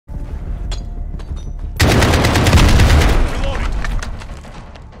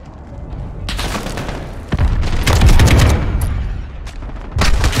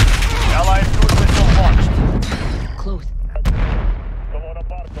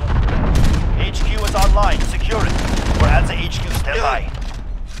is online. Secure it. We're at the HQ. Stand by.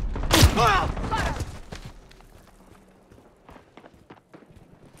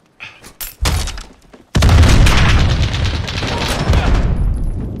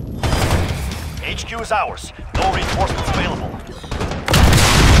 HQ is ours. No reinforcements available.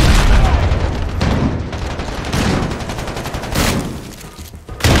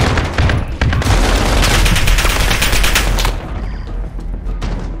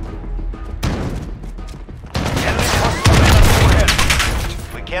 Enemy forces are overhead.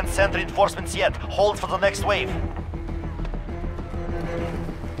 We can't send reinforcements yet. Hold for the next wave.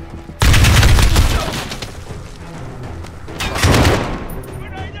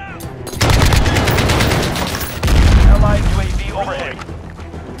 Allied UAV overhead.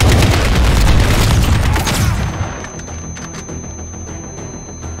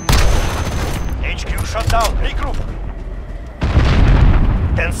 HQ shut down. Regroup.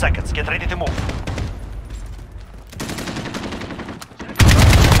 10 seconds. Get ready to move.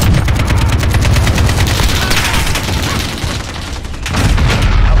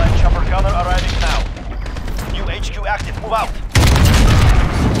 Allied chopper gunner arriving now. New HQ active. Move out.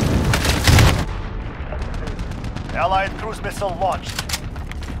 Allied cruise missile launched.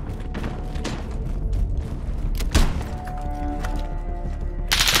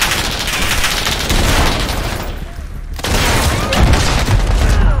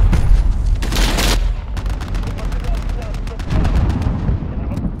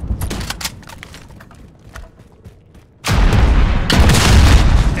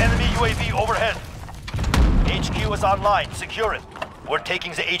 Enemy UAV overhead. HQ is online. Secure it. We're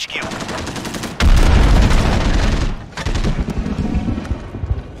taking the HQ.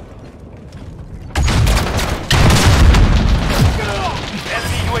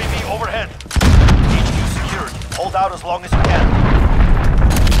 UAV overhead. HQ secured. Hold out as long as you can.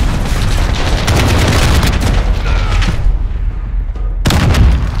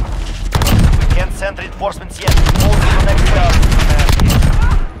 We can't send reinforcements yet. Hold for the next round.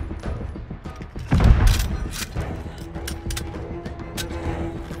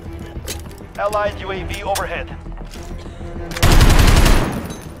 Allied UAV overhead.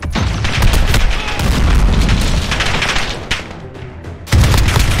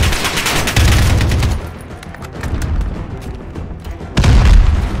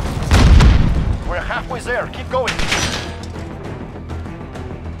 Halfway there, keep going.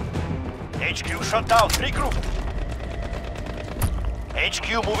 HQ shut down, regroup. HQ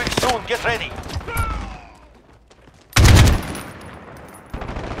moving soon, get ready.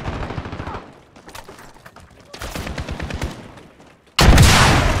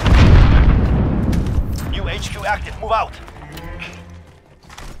 New HQ active, move out.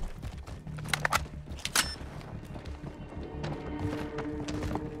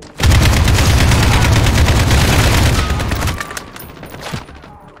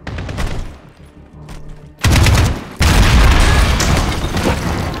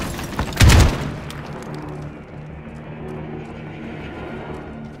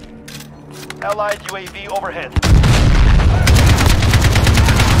 Allied UAV overhead.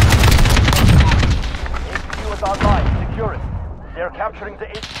 HQ is online. Secure it. They're capturing the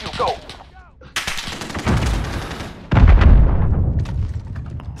HQ. Go.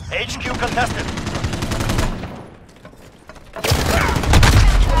 HQ contested.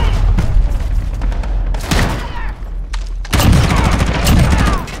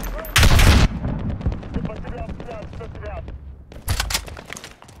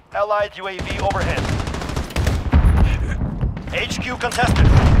 Allied UAV overhead. HQ contested.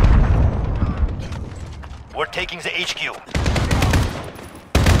 We're taking the HQ.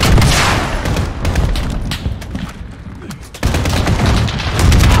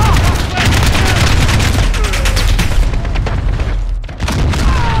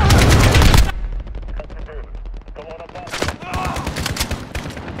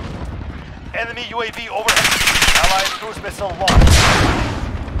 Enemy UAV overhead. Allied cruise missile launched.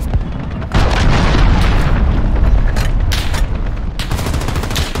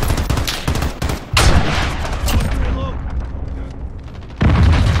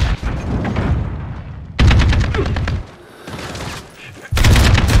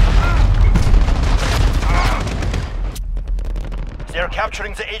 They're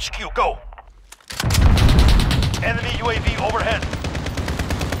capturing the HQ. Go. Enemy UAV overhead.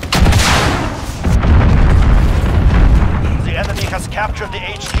 The enemy has captured the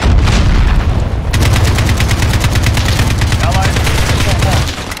HQ. Allied missile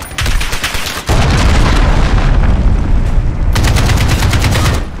launched.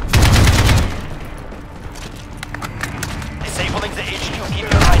 Disabling the HQ. Keep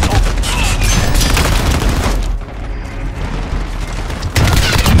your eyes open.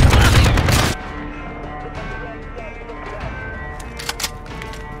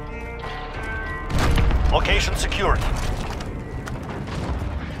 secured.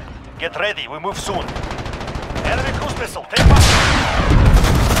 Get ready, we move soon. Enemy cruise missile, take fire!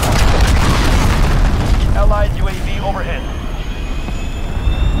 Allied UAV overhead.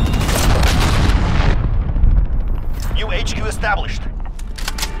 New HQ established.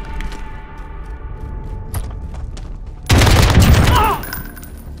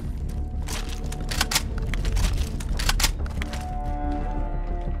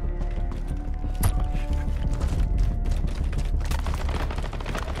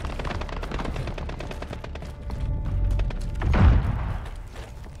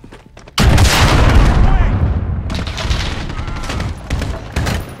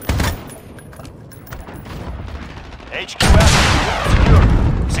 HQ asset secure.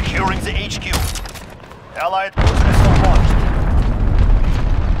 Securing the HQ. Allied cruise missile launched.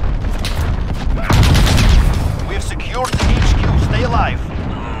 We've secured the HQ.